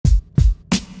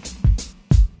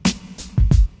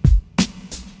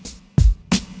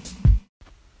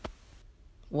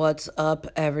What's up,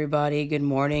 everybody? Good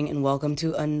morning, and welcome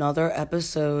to another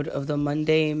episode of the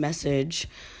Monday Message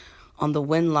on the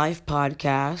Win Life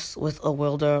podcast with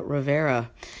Awilda Rivera.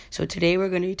 So today we're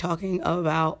going to be talking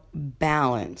about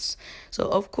balance. So,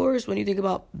 of course, when you think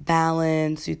about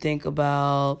balance, you think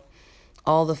about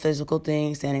all the physical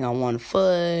things, standing on one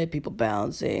foot, people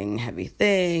balancing heavy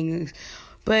things.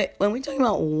 But when we talk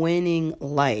about winning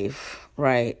life,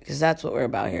 right, because that's what we're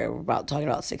about here. We're about talking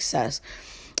about success.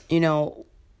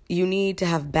 You need to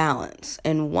have balance.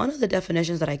 And one of the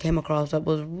definitions that I came across that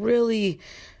was really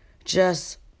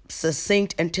just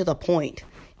succinct and to the point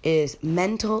is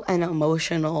mental and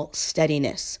emotional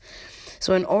steadiness.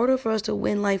 So in order for us to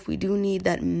win life, we do need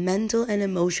that mental and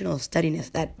emotional steadiness,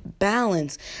 that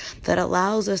balance that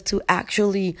allows us to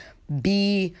actually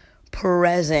be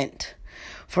present,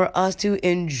 for us to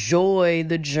enjoy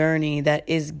the journey that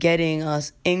is getting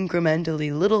us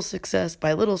incrementally, little success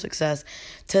by little success,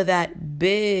 to that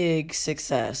big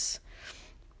success.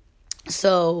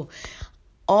 So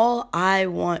all I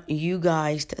want you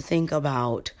guys to think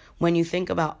about when you think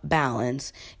about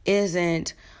balance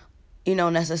isn't,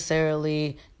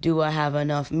 necessarily, do I have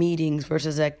enough meetings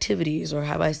versus activities, or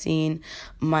have I seen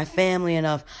my family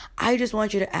enough? I just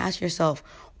want you to ask yourself,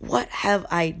 what have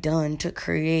I done to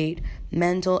create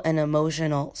mental and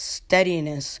emotional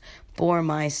steadiness for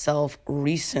myself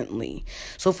recently?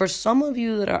 So for some of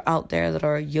you that are out there that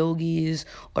are yogis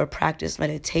or practice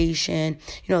meditation,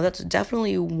 that's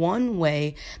definitely one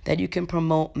way that you can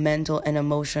promote mental and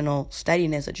emotional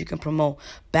steadiness, that you can promote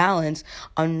balance.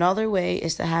 Another way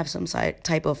is to have some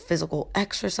type of physical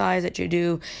exercise that you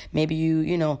do. Maybe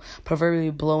you, proverbially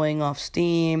blowing off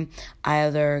steam,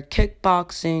 either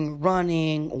kickboxing,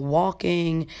 running,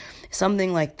 walking,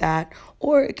 something like that.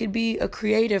 Or it could be a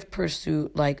creative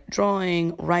pursuit like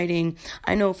drawing, writing.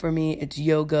 I know for me it's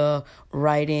yoga,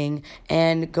 writing,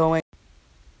 and going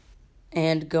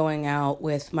out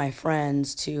with my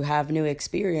friends to have new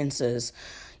experiences.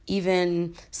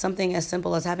 Even something as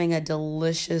simple as having a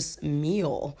delicious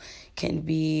meal can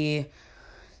be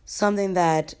something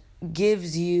that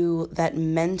gives you that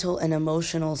mental and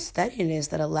emotional steadiness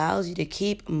that allows you to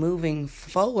keep moving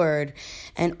forward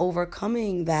and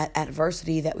overcoming that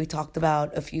adversity that we talked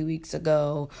about a few weeks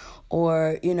ago,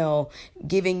 or,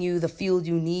 giving you the fuel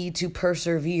you need to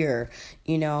persevere.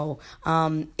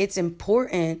 It's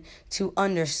important to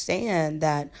understand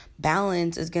that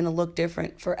balance is going to look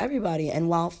different for everybody. And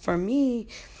while for me,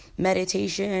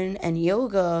 meditation and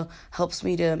yoga helps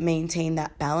me to maintain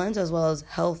that balance as well as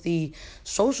healthy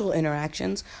social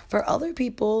interactions, for other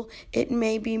people, it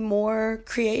may be more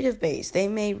creative based. They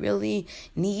may really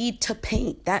need to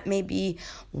paint. That may be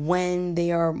when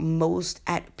they are most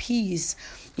at peace,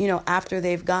 after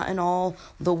they've gotten all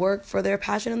the work for their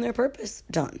passion and their purpose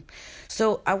done.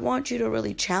 So I want you to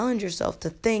really challenge yourself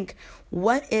to think,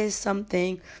 what is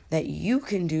something that you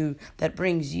can do that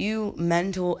brings you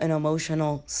mental and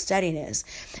emotional steadiness?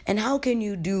 And how can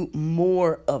you do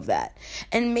more of that?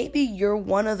 And maybe you're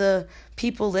one of the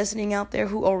people listening out there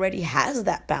who already has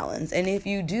that balance. And if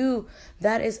you do,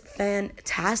 that is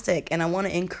fantastic. And I want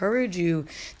to encourage you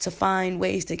to find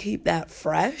ways to keep that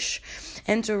fresh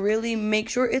and to really make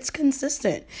sure it's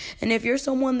consistent. And if you're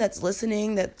someone that's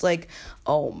listening that's like,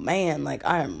 oh man, like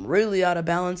I am really out of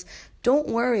balance, don't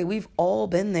worry, we've all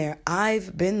been there.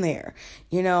 I've been there.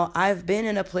 I've been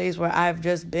in a place where I've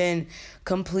just been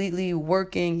completely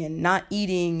working and not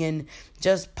eating and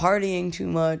just partying too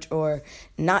much, or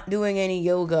not doing any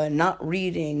yoga, not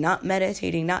reading, not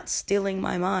meditating, not stilling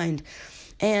my mind.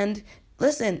 And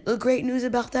listen, the great news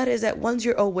about that is that once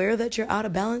you're aware that you're out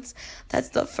of balance, that's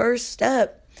the first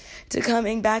step to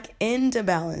coming back into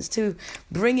balance, to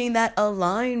bringing that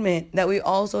alignment that we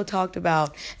also talked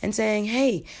about, and saying,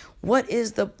 hey, what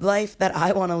is the life that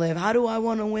I want to live? How do I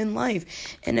want to win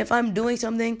life? And if I'm doing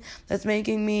something that's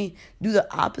making me do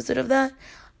the opposite of that,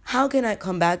 how can I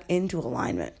come back into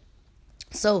alignment?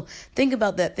 So think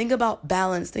about that. Think about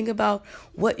balance. Think about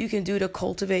what you can do to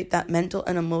cultivate that mental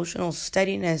and emotional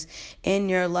steadiness in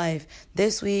your life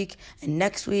this week and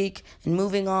next week, and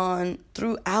moving on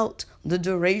throughout the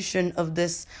duration of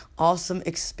this awesome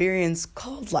experience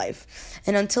called life.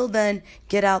 And until then,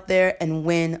 get out there and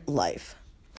win life.